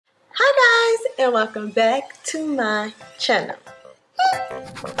and welcome back to my channel.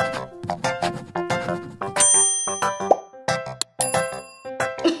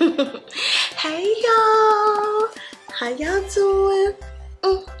 Hey y'all, how y'all doing?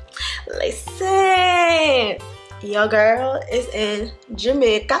 Listen, your girl is in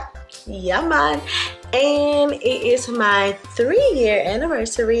Jamaica, yeah man, and it is my 3-year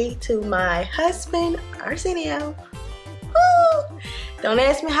anniversary to my husband Arsenio. Woo! Don't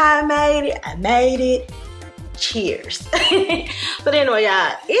ask me how I made it. Cheers. But anyway,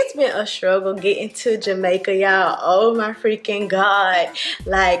 y'all, it's been a struggle getting to Jamaica, y'all. Oh my freaking god.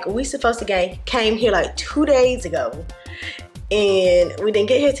 Like, we supposed to came here like 2 days ago, and we didn't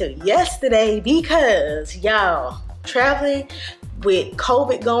get here till yesterday because, y'all, traveling with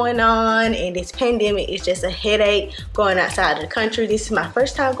COVID going on and this pandemic is just a headache going outside of the country. This is my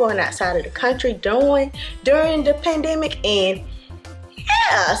first time going outside of the country during the pandemic, and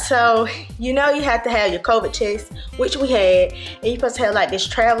yeah, so you know you have to have your COVID test, which we had, and you're supposed to have like this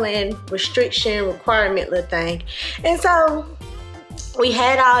traveling restriction requirement little thing. And so we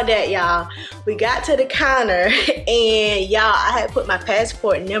had all that, y'all. We got to the counter, and y'all, I had put my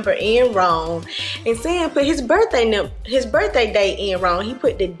passport number in wrong, and Sam put his birthday date in wrong. He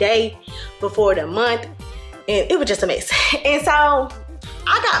put the day before the month, and it was just a mess. And so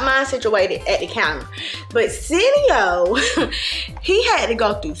I got mine situated at the counter, but Arsenio, he had to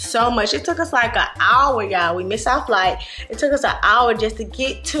go through so much. It took us like an hour, y'all. We missed our flight. It took us an hour just to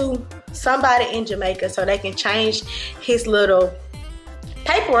get to somebody in Jamaica so they can change his little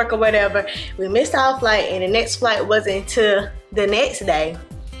paperwork or whatever. We missed our flight, and the next flight wasn't until the next day.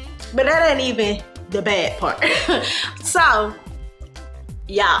 But that ain't even the bad part. So,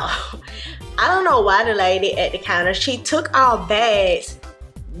 y'all, I don't know why the lady at the counter, she took our bags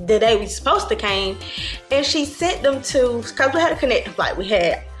the day we supposed to came, and she sent them to, because we had a connecting flight.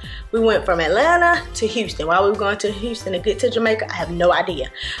 We went from Atlanta to Houston. Why we were going to Houston to get to Jamaica, I have no idea.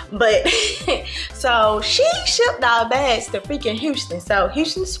 But so she shipped our bags to freaking Houston. So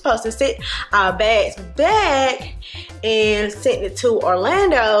Houston's supposed to send our bags back and send it to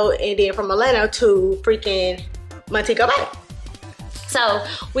Orlando, and then from Orlando to freaking Montego Bay. So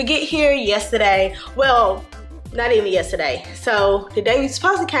we get here yesterday. Well, not even yesterday. So the day we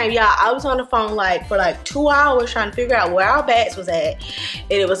supposed to came, y'all, I was on the phone for 2 hours trying to figure out where our bags was at,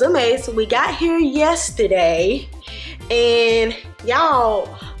 and it was a mess. We got here yesterday, and y'all,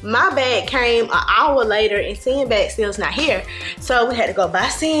 my bag came an hour later, and Sin bag still's not here. So we had to go buy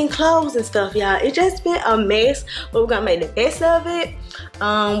Sin clothes and stuff, y'all. It just been a mess, but we're gonna make the best of it.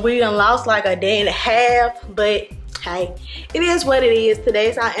 We done lost like a day and a half, but hey, it is what it is.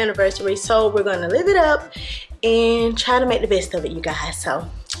 Today's our anniversary, so we're gonna live it up and try to make the best of it, you guys. So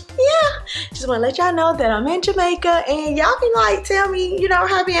yeah, just want to let y'all know that I'm in Jamaica, and y'all can like tell me, you know,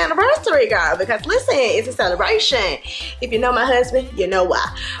 happy anniversary, girl, because listen, it's a celebration. If you know my husband, you know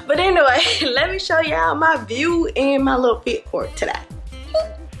why. But anyway, let me show y'all my view and my little fit for today.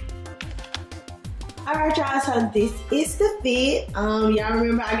 Alright y'all, so this is the fit. Y'all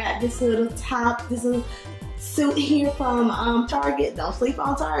remember I got this little top, this little suit here from Target. Don't sleep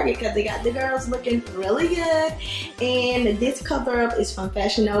on Target because they got the girls looking really good. And this cover up is from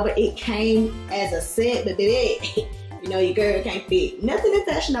Fashion Nova. It came as a set, but baby, you know your girl can't fit nothing in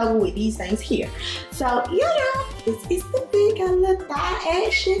Fashion Nova with these things here. So yeah, this is the fit. Got a little thigh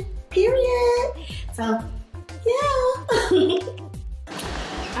action, period. So yeah.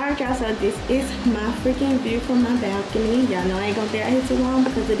 Alright y'all, so this is my freaking view from my balcony. Y'all know I ain't gonna stay out here too long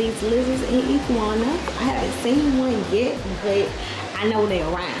because of these lizards and iguanas. I haven't seen one yet, but I know they're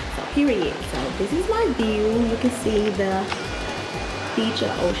around, so period. So this is my view. You can see the beach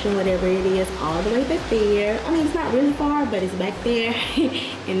or ocean, whatever it is, all the way back there. I mean, it's not really far, but it's back there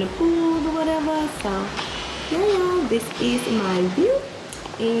in the pools or whatever. So yeah, y'all, this is my view.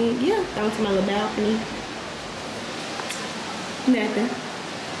 And yeah, down to my little balcony.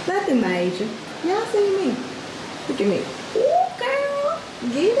 Nothing major. Y'all see me? Look at me. Ooh, girl.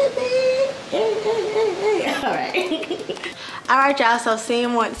 Get it, babe. Hey. Alright. Alright, y'all. So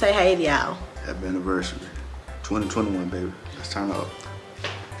Sam wanted to say hey to y'all. Happy anniversary. 2021, baby. Let's turn up.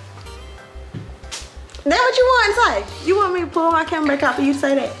 That's what you want to say? You want me to pull my camera back out for you to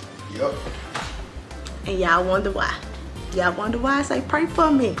say that? Yep. And y'all wonder why. Y'all wonder why I say pray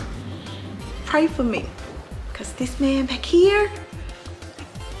for me. Pray for me. Because this man back here,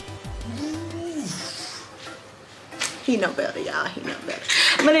 he know better, y'all. He know better.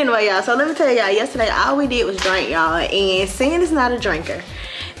 But anyway, y'all, so let me tell y'all, yesterday all we did was drink, y'all, and Sin is not a drinker.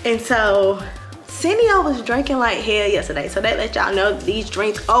 And so Arsenio was drinking like hell yesterday, so that let y'all know these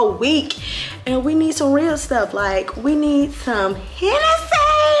drinks are weak, and we need some real stuff. Like, we need some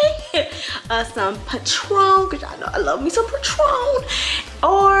Hennessy. some Patron, because y'all know I love me some Patron,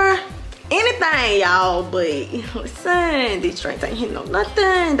 or anything, y'all. But listen, these drinks ain't hitting on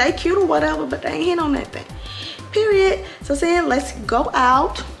nothing. They cute or whatever, but they ain't hitting on nothing. Period. So saying, let's go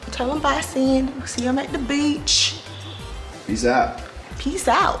out. Tell them bye, Sin. See them at the beach. Peace out. Peace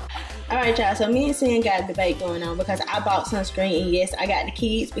out. All right, y'all. So me and Sin got a debate going on because I bought sunscreen, and yes, I got the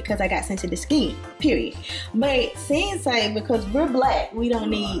kids because I got sensitive skin. Period. But Sin say because we're black, we don't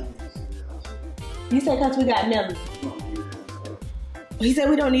need. You say because we got melanin. He said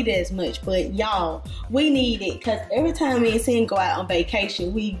we don't need it as much, but y'all, we need it because every time me and Sin go out on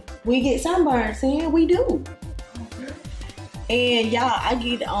vacation, we get sunburned. Sin, we do. And y'all, I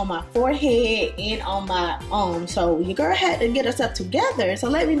get it on my forehead and on my arm. So your girl had to get herself together. So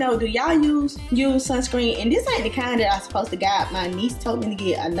let me know, do y'all use sunscreen? And this ain't the kind that I'm supposed to get. My niece told me to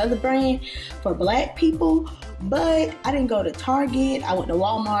get another brand for black people, but I didn't go to Target. I went to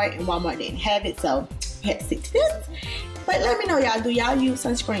Walmart, and Walmart didn't have it, so I had to stick to this. But let me know, y'all, do y'all use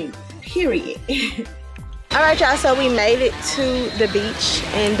sunscreen? Period. All right, y'all, so we made it to the beach,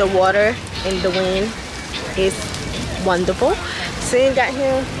 and the water and the wind is wonderful. Sin got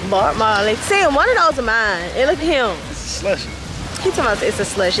him Bart Marley. Sin, one of those are mine. And look at him. It's a slushy. He talking about it's a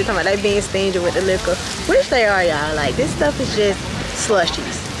slush. He talking about they being stingy with the liquor. Which they are, y'all. Like, this stuff is just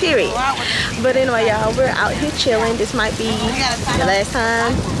slushies. Period. But anyway, y'all, we're out here chilling. This might be the last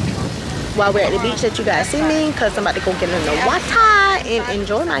time while we're at the beach that you guys see me, because I'm about to go get in the water and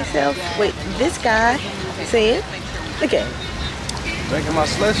enjoy myself with this guy. Sin, look at him. Drinking my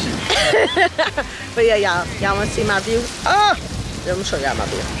slushy. But yeah, y'all want to see my view? Oh, let me show y'all my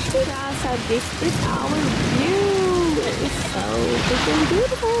view. See, guys, so this is our view. It's so freaking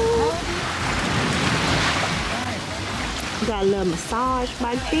beautiful. Got a little massage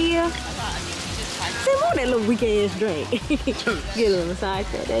right there. See, more that little weak ass drink. Get a little massage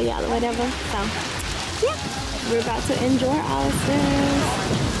right there, y'all, or whatever. So, yeah, we're about to enjoy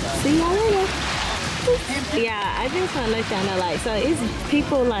ourselves. See y'all later. Yeah, I just want to let y'all know, like, so it's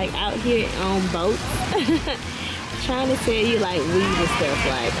people like out here on boats trying to sell you like weed and stuff.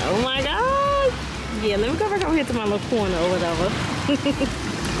 Like, oh my god. Yeah, let me go back over here to my little corner or whatever.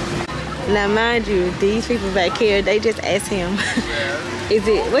 Now mind you, these people back here, they just asked him, is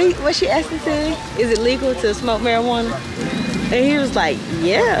it, wait, what she asked him to? Is it legal to smoke marijuana? And he was like,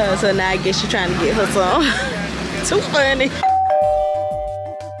 yeah. So now I guess she's trying to get her some. Too funny.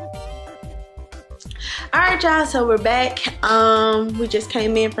 Alright, y'all, so we're back. We just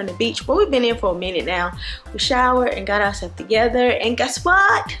came in from the beach. Well, we've been in for a minute now. We showered and got ourselves together, and guess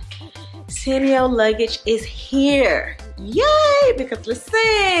what? Senio luggage is here. Yay! Because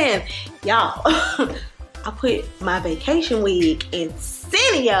listen, y'all, I put my vacation wig in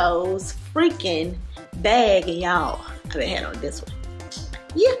Senio's freaking bag, and y'all, I've been had on this one.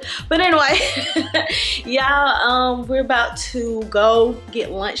 Yeah, but anyway, y'all, we're about to go get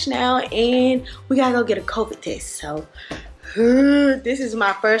lunch now, and we gotta go get a COVID test. So this is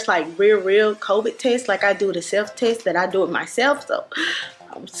my first like real COVID test. Like, I do the self-test that I do it myself, so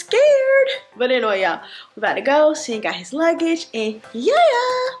I'm scared. But anyway, y'all, we're about to go. Sin got his luggage, and yeah,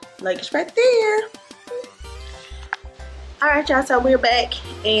 luggage right there. Alright, y'all, so we're back,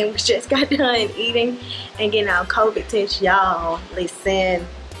 and we just got done eating and getting our COVID test, y'all. Listen,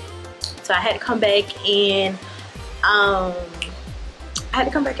 so I had to come back and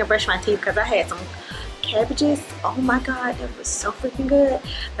brush my teeth because I had some cabbages. Oh my god, that was so freaking good.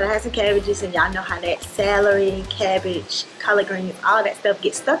 But I had some cabbages, and y'all know how that celery, cabbage, collard greens, all that stuff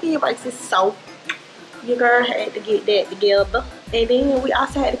gets stuck in your braces. So your girl had to get that together. And then we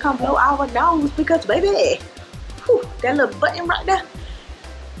also had to come blow our nose because, baby, whew, that little button right there,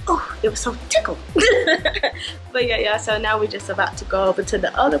 oh, it was so tickled. But yeah, y'all, so now we're just about to go over to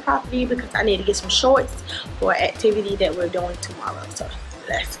the other property because I need to get some shorts for an activity that we're doing tomorrow. So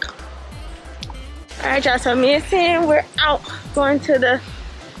let's go. All right, y'all, so me and Sam, we're out going to the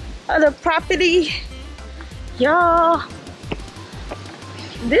other property. Y'all,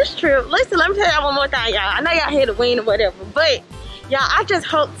 this trip, listen, let me tell y'all one more thing, y'all. I know y'all here to win or whatever, but y'all, I just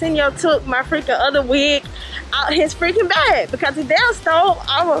hope Senor took my freaking other wig out his freaking bag, because if they stole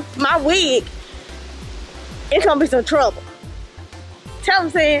my wig, it's gonna be some trouble. Tell him,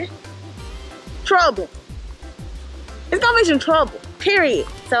 Sen, trouble. It's gonna be some trouble, period.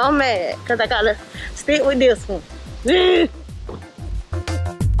 So I'm mad because I gotta stick with this one.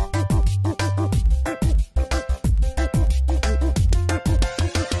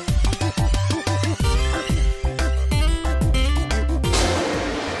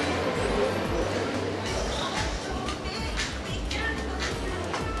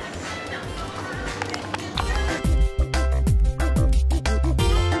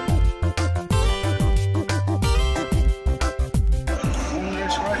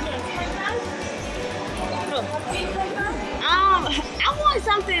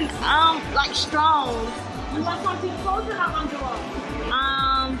 You want something frozen or on the roll?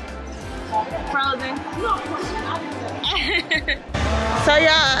 Frozen. No, frozen. So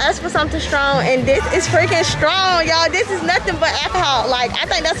y'all asked for something strong, and this is freaking strong, y'all. This is nothing but alcohol. Like, I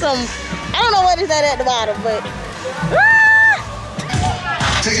think that's some, I don't know what is that at the bottom, but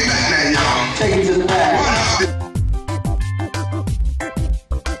Take it back now, y'all. Take it to the back.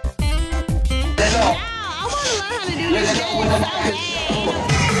 Let's go. I want to learn how to do this game so bad.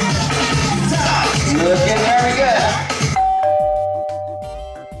 Looking very good.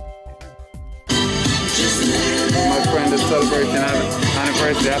 My friend is celebrating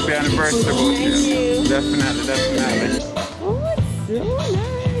anniversary. Happy anniversary, both of you. Definitely, definitely. Oh, it's so nice.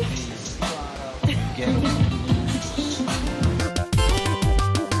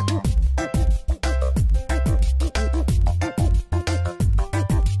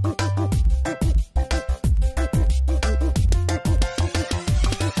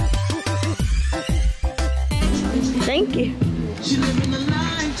 Thank you.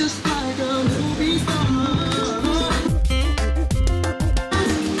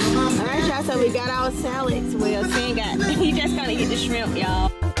 Alright, y'all, so we got our salads. Well, Sin got, he just gonna get the shrimp, y'all.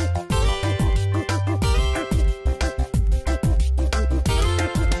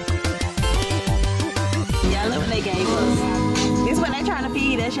 Y'all look what they gave us. This is what they trying to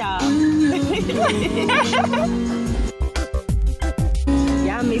feed us, y'all.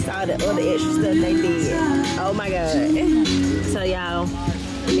 Y'all missed all the other extra stuff they did. Oh my god. So y'all,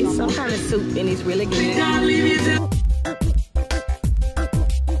 it's some kind of soup and it's really good.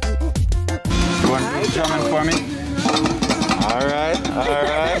 Want some drumming for me? Alright,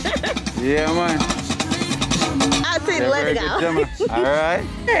 alright. Yeah, man. I'll see it, let it go. Alright.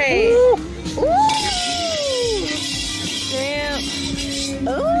 Hey. Ooh. Damn.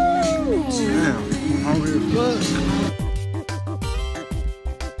 Ooh. Damn, I'm hungry as fuck.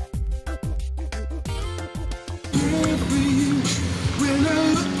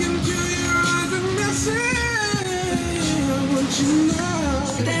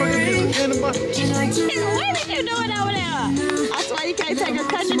 What are you doing over there? That's why you can't take a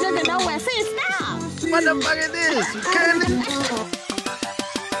country nigga nowhere. Sit, stop. What the fuck is this? Candy?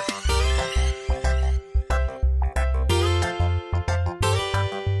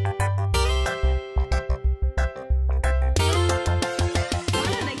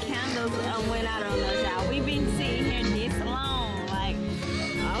 One of the candles went out on us, y'all. We've been sitting here this long. Like,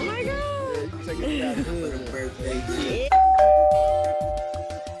 oh my god. Take it out for the birthday.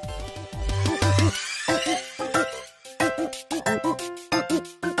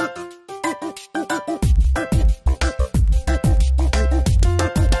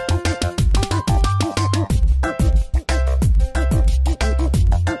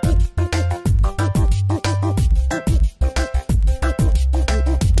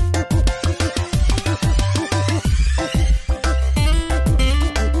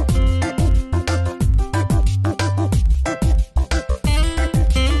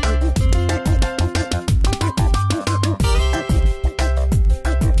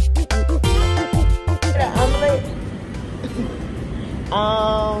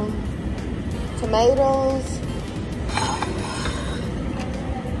 Tomatoes,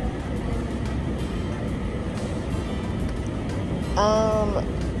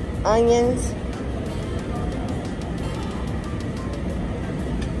 onions.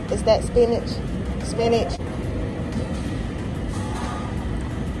 Is that spinach? Spinach.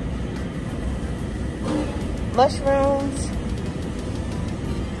 Mushrooms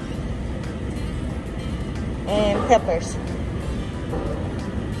and peppers.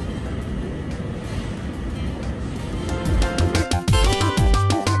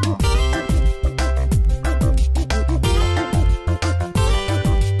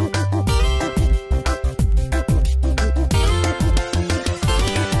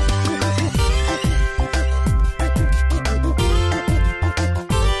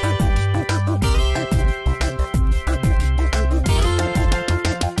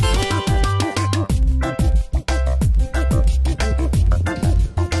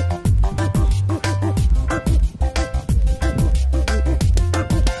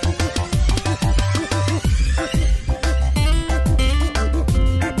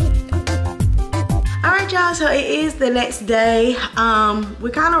 So it is the next day. We're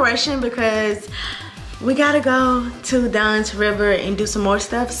kind of rushing because we gotta go to Dunn's River and do some more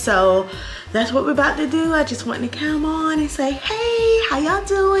stuff. So that's what we're about to do. I just wanted to come on and say, hey, how y'all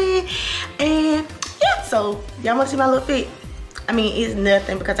doing? And yeah, so y'all wanna see my little fit? I mean, it's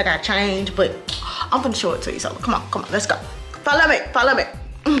nothing because I got changed, but I'm gonna show it to you. So come on, let's go. Follow me, follow me.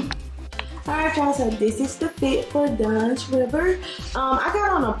 All right, y'all, so this is the fit for Dunn's River. I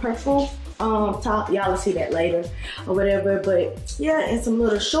got on a purple top. Y'all will see that later or whatever. But yeah, and some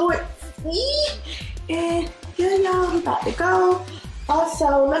little shorts. And yeah, y'all, we about to go.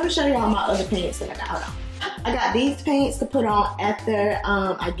 Also, let me show y'all my other pants that I got. Hold on. I got these pants to put on after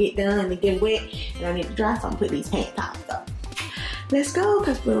I get done and get wet, and I need to dry, so I'm gonna put these pants on. So let's go,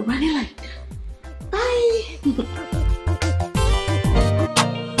 because we're running late. Bye.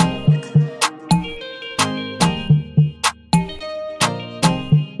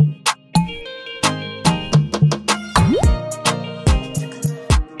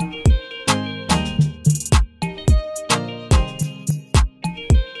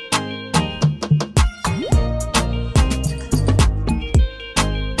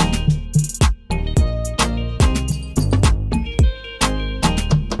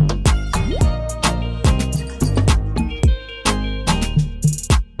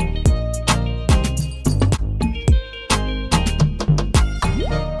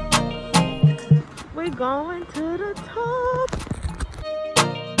 Going to the top.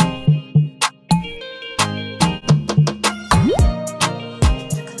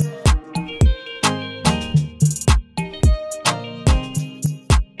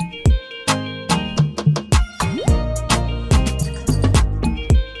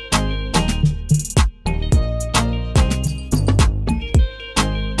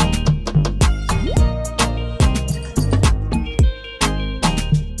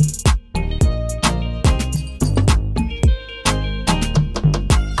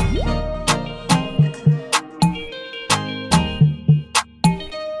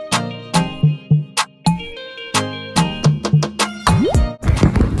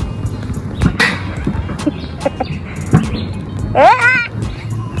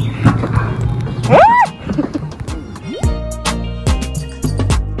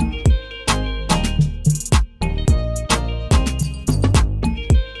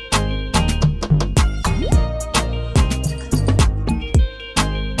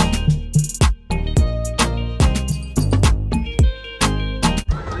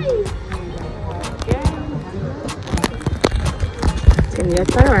 Yeah,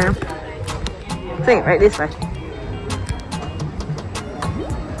 turn around. Think right this way.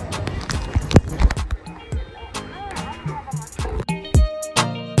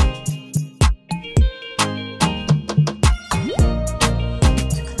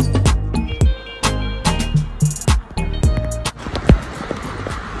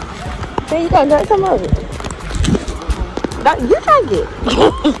 There you go, drink some of it. You drink it.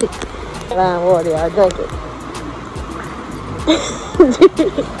 Lime water, y'all, drink it.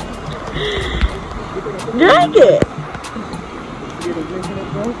 Drink it.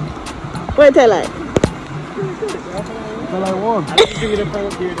 What it taste like? Smell like warm.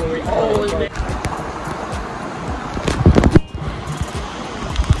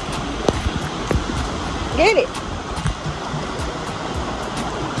 Get it.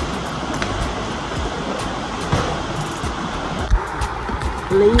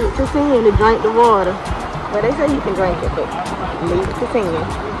 Leave it to sing to drink the water. Well, they say you can drink it, but leave it to sing.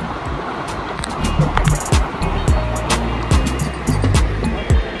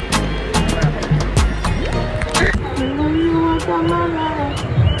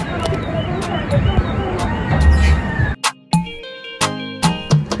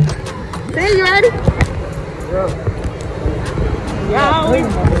 See, you ready? Yeah.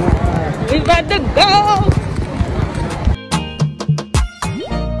 We about to go.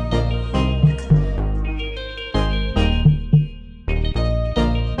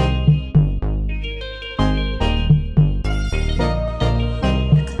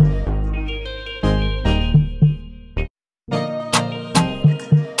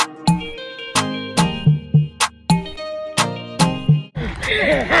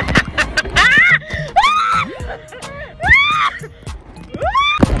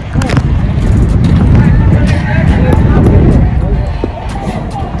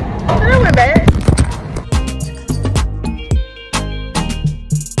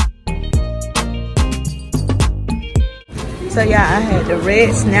 So yeah, I had the red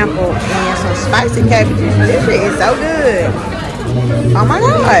snapple and some spicy cabbages. This shit is so good. Oh my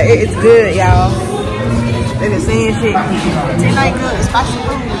god, it's good, y'all. They been saying shit. It ain't good, spicy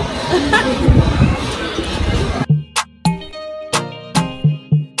food.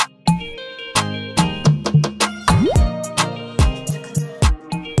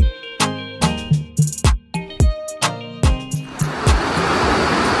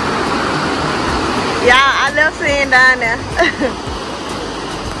 I love seeing down there.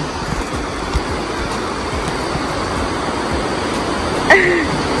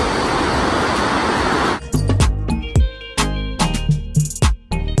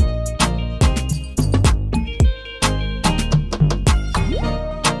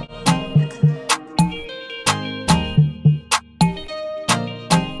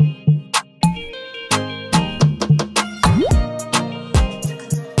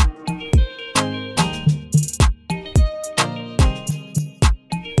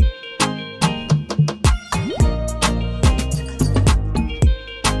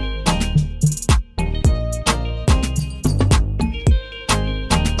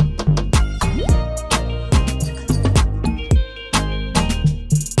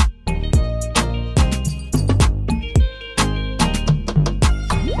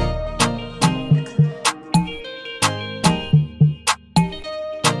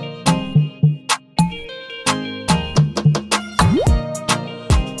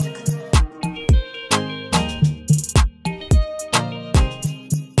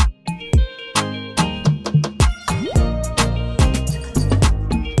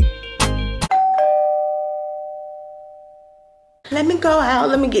 go out.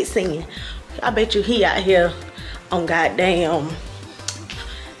 Let me get singing. I bet you he out here on goddamn,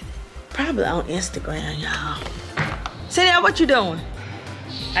 probably on Instagram, y'all. Cindy, what you doing?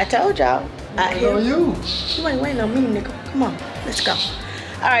 I told y'all. Out here. You ain't waiting on me, nigga. Come on, let's go.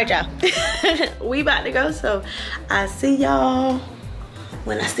 All right, y'all. We about to go, so I see y'all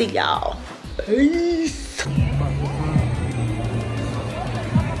when I see y'all. Peace.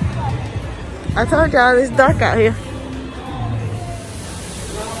 I told y'all it's dark out here.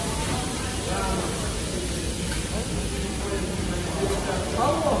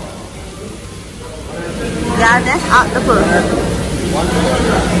 Yeah, that's octopus.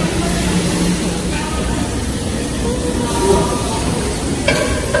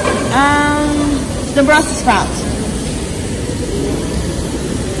 The Brussels sprouts.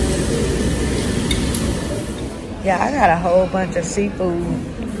 Yeah, I got a whole bunch of seafood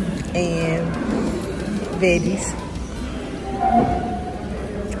and veggies.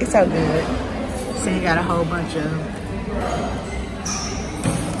 It's so good. So he got a whole bunch of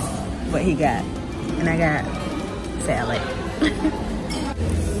what he got. And I got salad.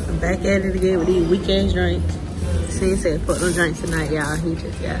 I'm back at it again with these weekend drinks. He said put no drinks tonight, y'all. He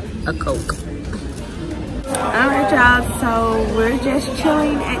just got a Coke. Alright, y'all. So we're just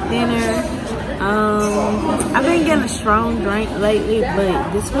chilling at dinner. I've been getting a strong drink lately,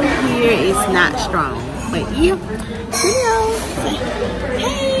 but this one here is not strong. But yeah,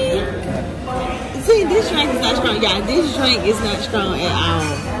 hey. See, this drink is not strong, y'all. This drink is not strong at all.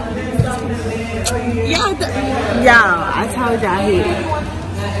 Y'all, I told y'all here.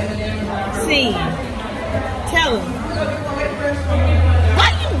 See, tell him.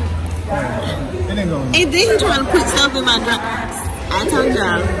 What you? And then he trying to put stuff in my drink. I told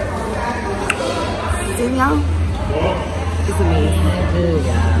y'all. See y'all? It's amazing. Good,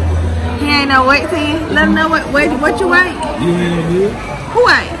 y'all. He ain't no wait to you. Let him know what you ain't. You ain't good. Who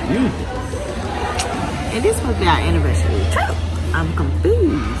ain't? You. And this must be our anniversary trip. I'm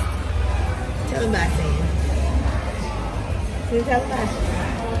confused. Tell him about it. Can you tell him about it?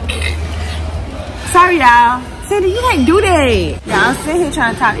 Sorry, y'all. Cindy, you can't do that. Y'all, I'm sitting here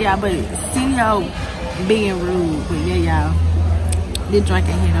trying to talk to y'all, but Cindy, y'all being rude. But yeah, y'all. This drink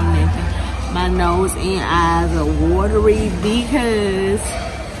ain't hit on nothing. My nose and eyes are watery because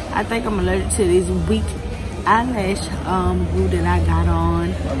I think I'm allergic to this weak eyelash glue that I got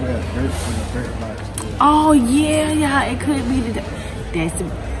on. Oh yeah, y'all, it could be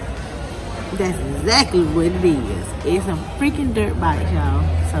that's exactly what it is. It's some freaking dirt bites, y'all.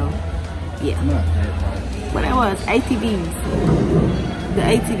 So yeah. What it was, ATVs. The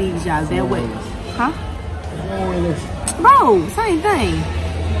ATVs, y'all, that way. Huh? Bro, same thing.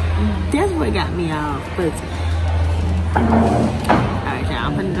 That's what got me off. But alright, y'all,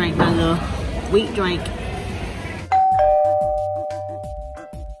 I'm gonna drink my little wheat drink.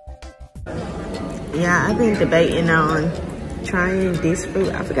 Yeah, I've been debating on trying this fruit.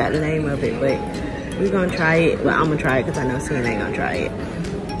 I forgot the name of it, but we're gonna try it. Well, I'm gonna try it because I know Sin ain't gonna try it.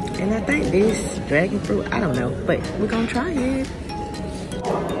 And I think this dragon fruit, I don't know, but we're gonna try it.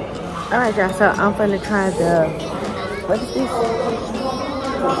 Alright, y'all, so I'm gonna try the, what is this?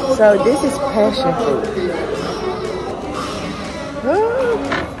 So this is passion fruit.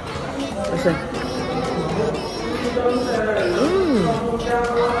 What's that?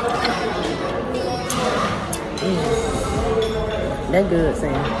 That good,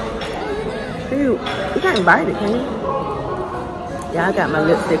 Sam. Ew, you can't bite it, can you? Yeah, I got my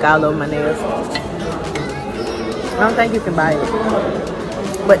lipstick all over my nails. I don't think you can bite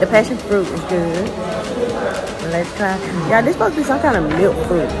it. But the passion fruit is good. Let's try. Yeah, this supposed to be some kind of milk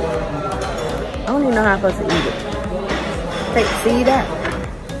fruit. I don't even know how I'm supposed to eat it. Take the seed out.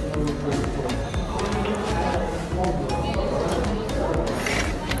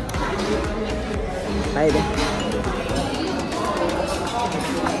 Baby.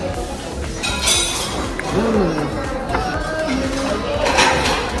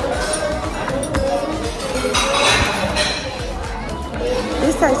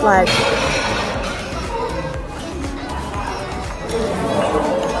 This tastes like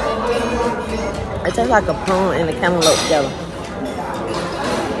it tastes like a prune and a cantaloupe together.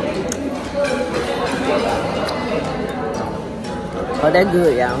 Oh, that's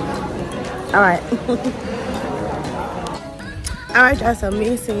good, y'all. Alright. Alright, y'all, so me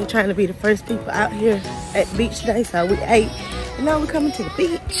and Cindy trying to be the first people out here at the beach today. So we ate, and now we're coming to the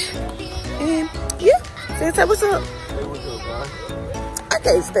beach. And yeah, Cindy, say what's up? Hey, what's up, guys? I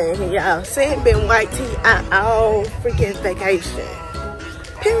can't stand here, y'all. Cindy been white tea out all freaking vacation.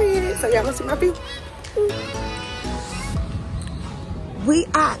 Period. So y'all wanna see my view? We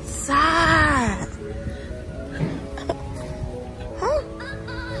outside. Huh?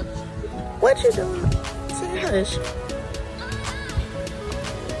 What you doing? Say hush.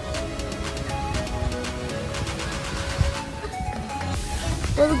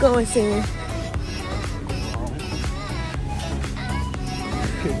 Where we going, Sam?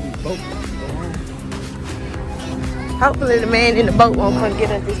 Hopefully the man in the boat won't come get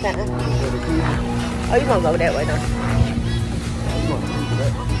us this time. Oh, you gonna go that way, don't you?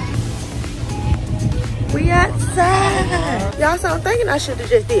 We outside. Y'all, so I'm thinking I should have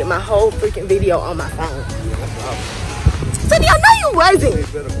just did my whole freaking video on my phone. So y'all know you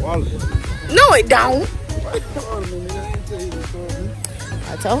wasn't. No, it don't.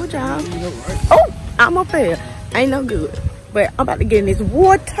 I told y'all. Oh, I'm up here. Ain't no good. But I'm about to get in this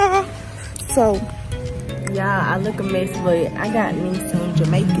water. So, y'all, I look a mess, but I got me some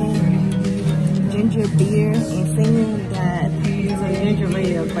Jamaican ginger beer and Sam got some ginger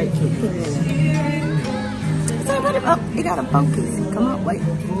ale grapefruit pudding. So, oh, it got a focus. Come on, wait.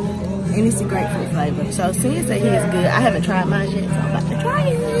 And it's a grapefruit flavor. So, Sam said he's good. I haven't tried mine yet, so I'm about to try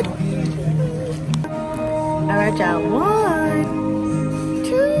it. Alright, y'all. 1,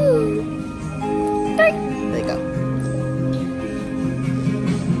 2, 3. There you go.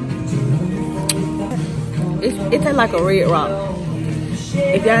 It tastes like a Red Rock.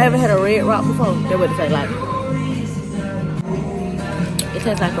 If y'all ever had a Red Rock before, that's what it tastes like. It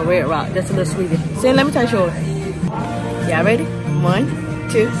tastes like a Red Rock. That's a little sweeter. See, let me taste yours. Y'all ready? 1,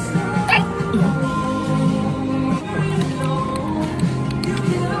 2, 3.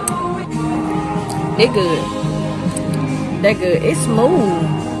 They're good. They're good. It's smooth.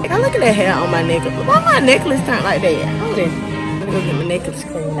 Now look at that hair on my necklace. Why my necklace turned like that? Hold on. Let me go get my necklace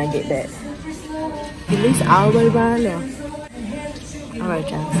clean when I get back. Elise all the way around now. Alright,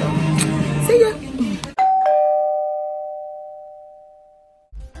 y'all. So, see ya.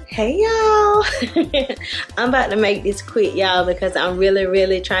 Hey, y'all. I'm about to make this quick, y'all, because I'm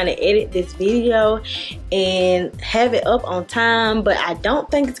really trying to edit this video and have it up on time, but I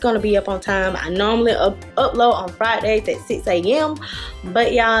don't think it's going to be up on time. I normally upload on Fridays at 6 a.m.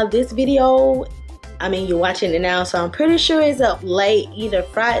 But, y'all, this video, I mean, you're watching it now, so I'm pretty sure it's up late, either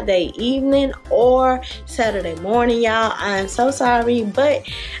Friday evening or Saturday morning, y'all. I'm so sorry, but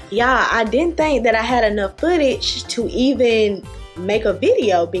y'all, I didn't think that I had enough footage to even make a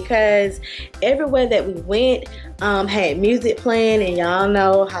video, because everywhere that we went had music playing, and y'all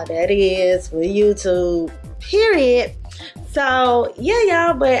know how that is with YouTube, period. So yeah,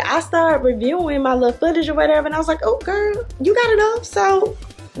 y'all, but I started reviewing my little footage or whatever, and I was like, oh girl, you got enough, so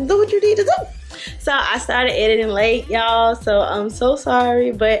do what you need to do. So I started editing late, y'all, so I'm so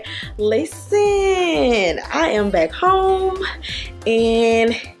sorry, but listen, I am back home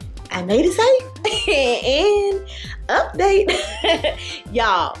and I made it safe. And update,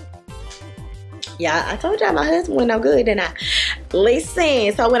 y'all, I told y'all my husband went no good, didn't I?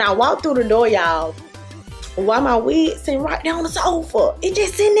 Listen, so when I walked through the door, y'all, while my wig sitting right there on the sofa, it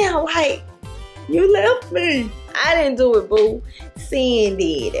just sitting there like, you left me. I didn't do it, boo. Sin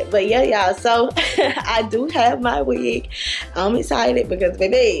did it. But yeah, y'all, so I do have my wig. I'm excited because,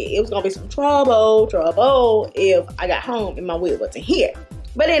 baby, it was gonna be some trouble if I got home and my wig wasn't here.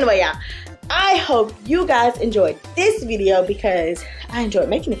 But anyway, y'all, I hope you guys enjoyed this video because I enjoyed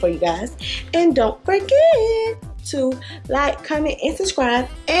making it for you guys. And don't forget to like, comment, and subscribe,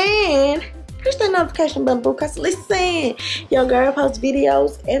 and push that notification button, boo, because listen, your girl posts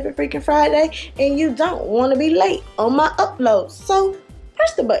videos every freaking Friday, and you don't want to be late on my uploads. So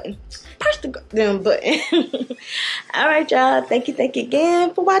push the button. Push the damn button. Alright, y'all. Thank you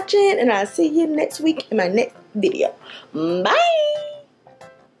again for watching, and I'll see you next week in my next video. Bye.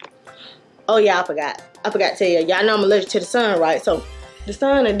 Oh yeah, I forgot to tell you. Y'all know I'm allergic to the sun, right? So the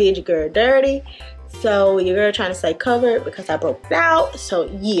sun done did your girl dirty. So your girl trying to stay covered because I broke out. So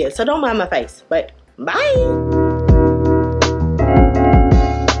yeah, so don't mind my face. But bye.